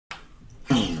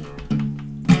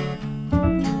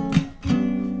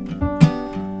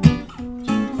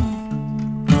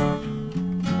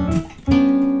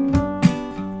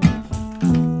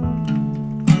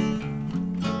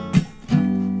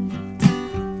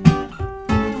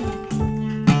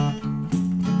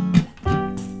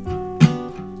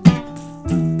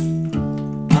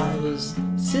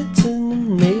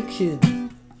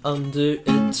under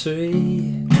a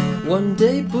tree. One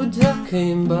day Buddha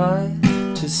came by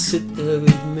to sit there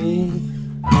with me.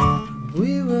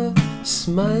 We were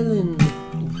smiling,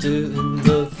 doing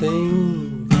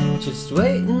nothing, just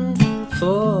waiting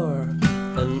for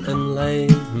an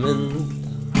enlightenment.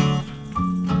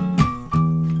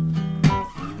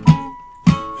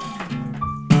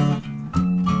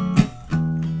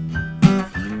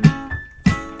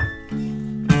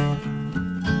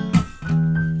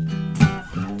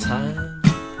 Time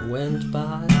went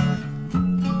by,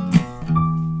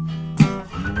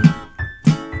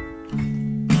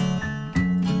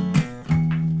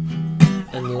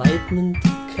 enlightenment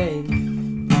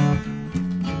came,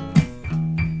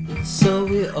 so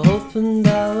we opened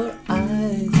our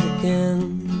eyes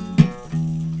again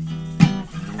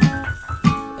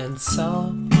and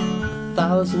saw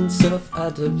thousands of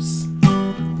adepts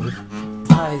with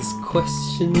eyes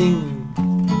questioning,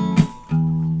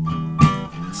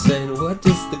 saying, what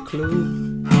is the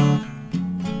clue?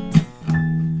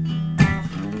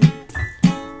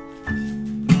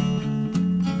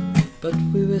 But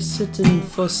we were sitting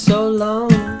for so long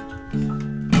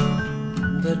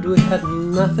that we had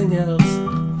nothing else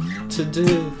to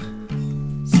do.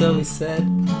 So we said,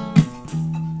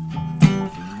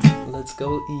 let's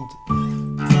go eat.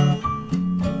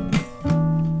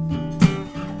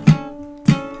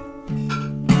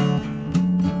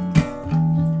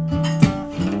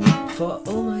 For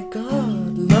oh my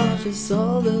God, love is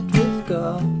all that we've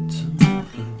got.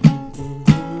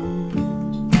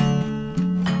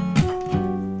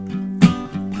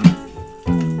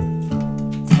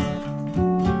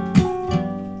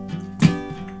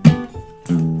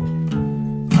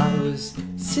 I was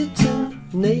sitting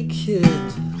naked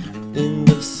in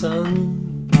the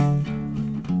sun,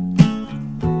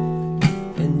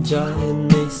 enjoying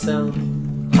me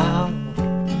somehow.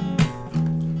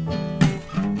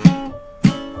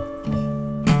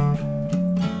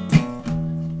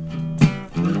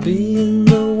 Being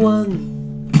the one,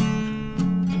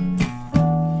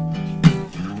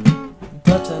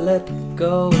 but I let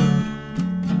go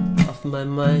of my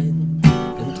mind,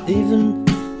 and even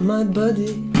my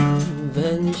body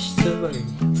vanished away,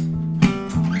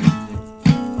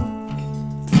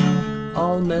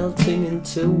 all melting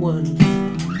into one.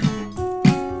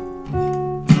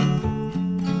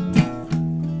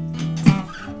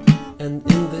 And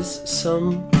in this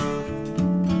sum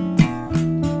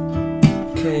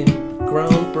came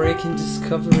groundbreaking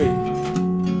discovery,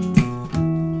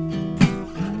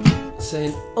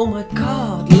 saying, oh my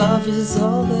God, love is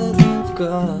all that I've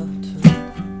got.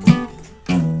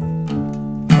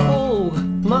 Oh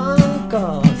my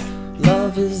God,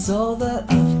 love is all that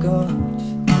I've got.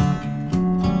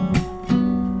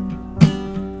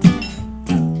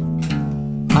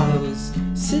 I was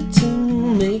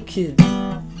sitting naked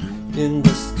in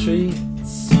the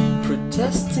streets,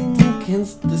 protesting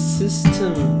against the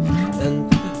system, and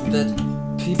that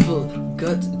people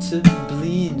got to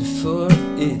bleed for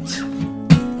it.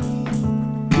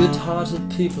 Good-hearted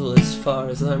people, as far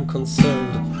as I'm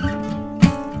concerned.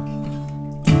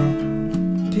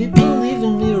 People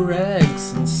leaving me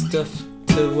rags and stuff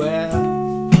to wear,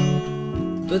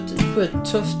 but it were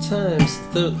tough times,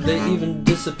 though they even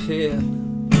disappeared,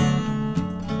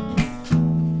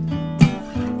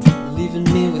 leaving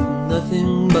me with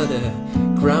nothing but a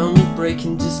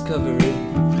groundbreaking discovery.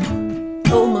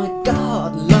 Oh my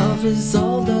God, love is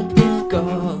all that we've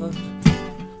got.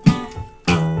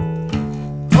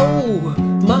 Oh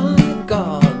my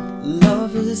God,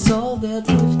 love is all that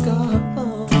we've got.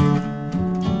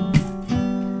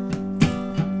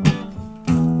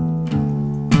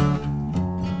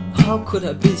 How could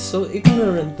I be so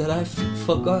ignorant that I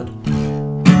forgot?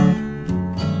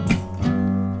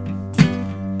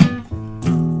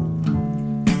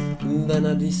 Then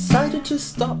I decided to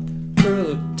stop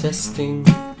protesting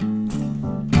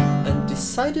and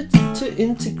decided to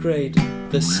integrate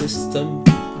the system.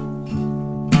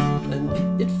 And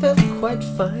it felt quite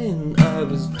fine. I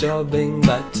was jobbing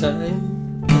by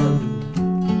time and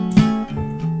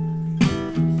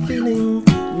feeling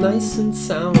nice and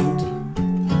sound.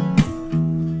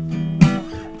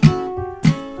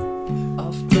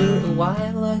 After a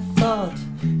while I thought,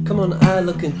 come on, I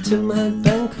look into my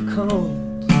bank account.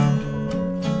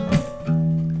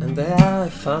 And there I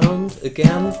found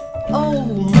again, oh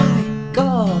my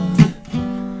God,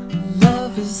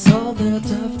 love is all that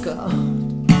I've got.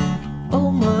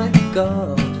 Oh my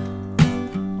God.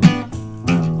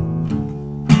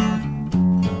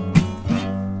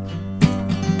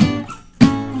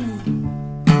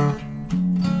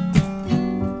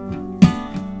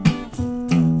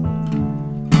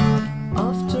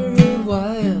 After a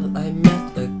while I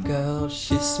met a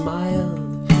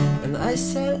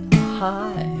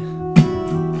hi.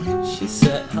 She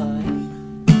said hi.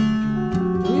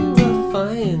 We were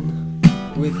fine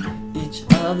with each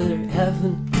other,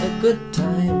 having a good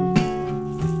time.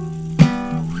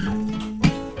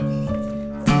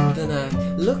 Then I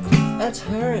looked at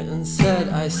her and said,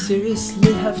 I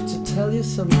seriously have to tell you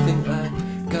something. I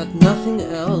got nothing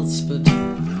else but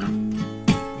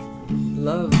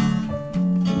love.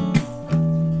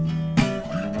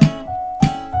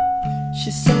 She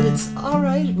said it's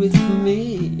alright with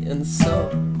me, and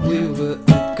so we were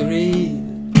agreed.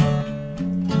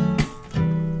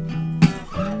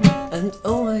 And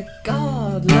oh my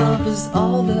God, love is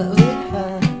all that we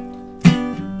had.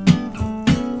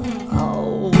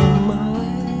 Oh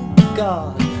my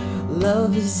God,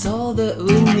 love is all that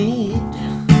we need.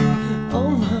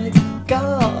 Oh my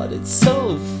God, it's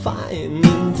so fine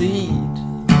indeed.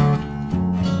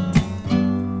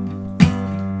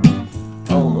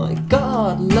 Oh my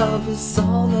God, love is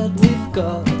all that we've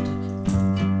got.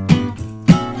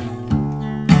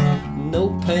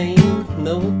 No pain,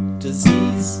 no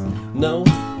disease, no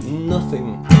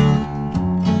nothing.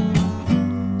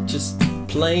 Just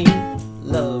plain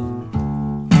love.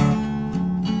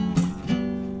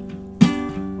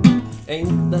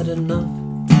 Ain't that enough?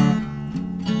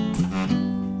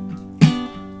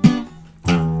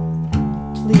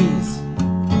 Please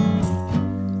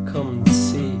come and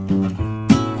see.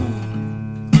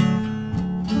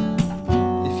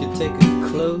 If you take a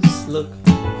close look,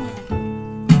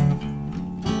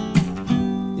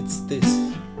 it's this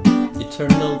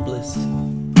eternal bliss.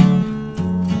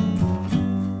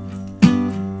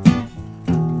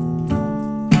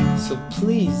 So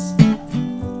please,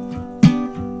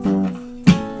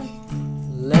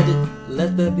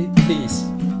 let there be peace.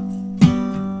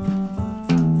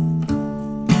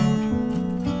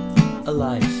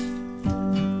 Alive.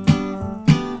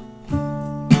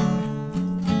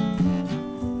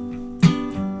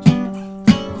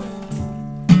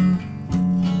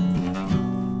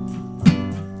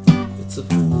 It's a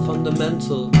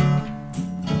fundamental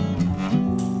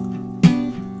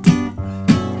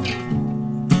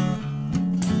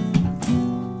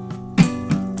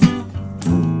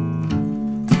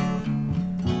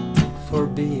for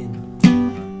being.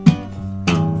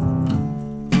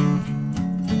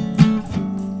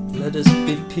 Let us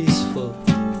be peaceful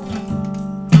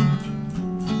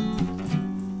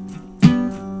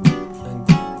and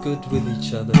good with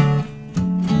each other.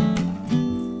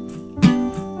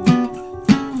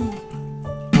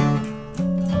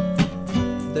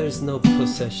 There's no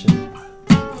possession.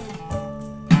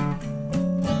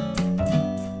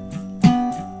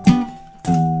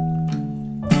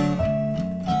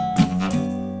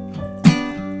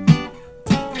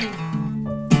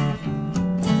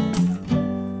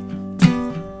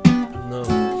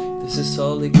 This is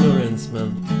all ignorance,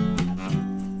 man.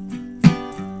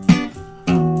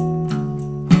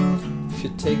 If you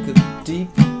take a deep,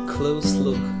 close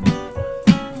look,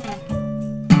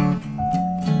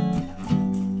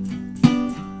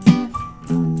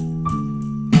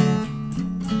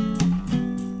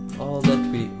 all that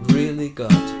we really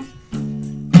got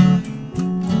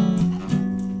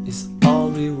is all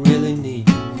we really need.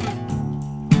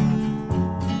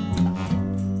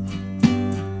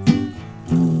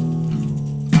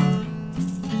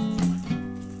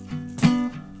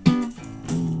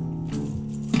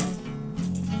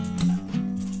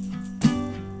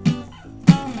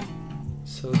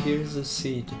 So here's a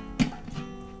seed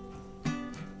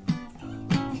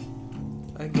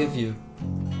I give you.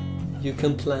 You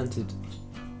can plant it.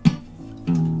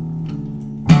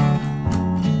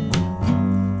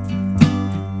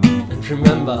 And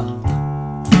remember,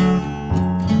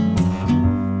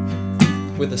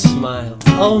 with a smile,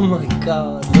 oh my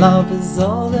God, love is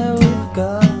all that we've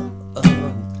got.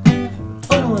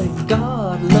 Oh my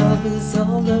God, love is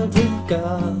all that we've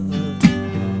got.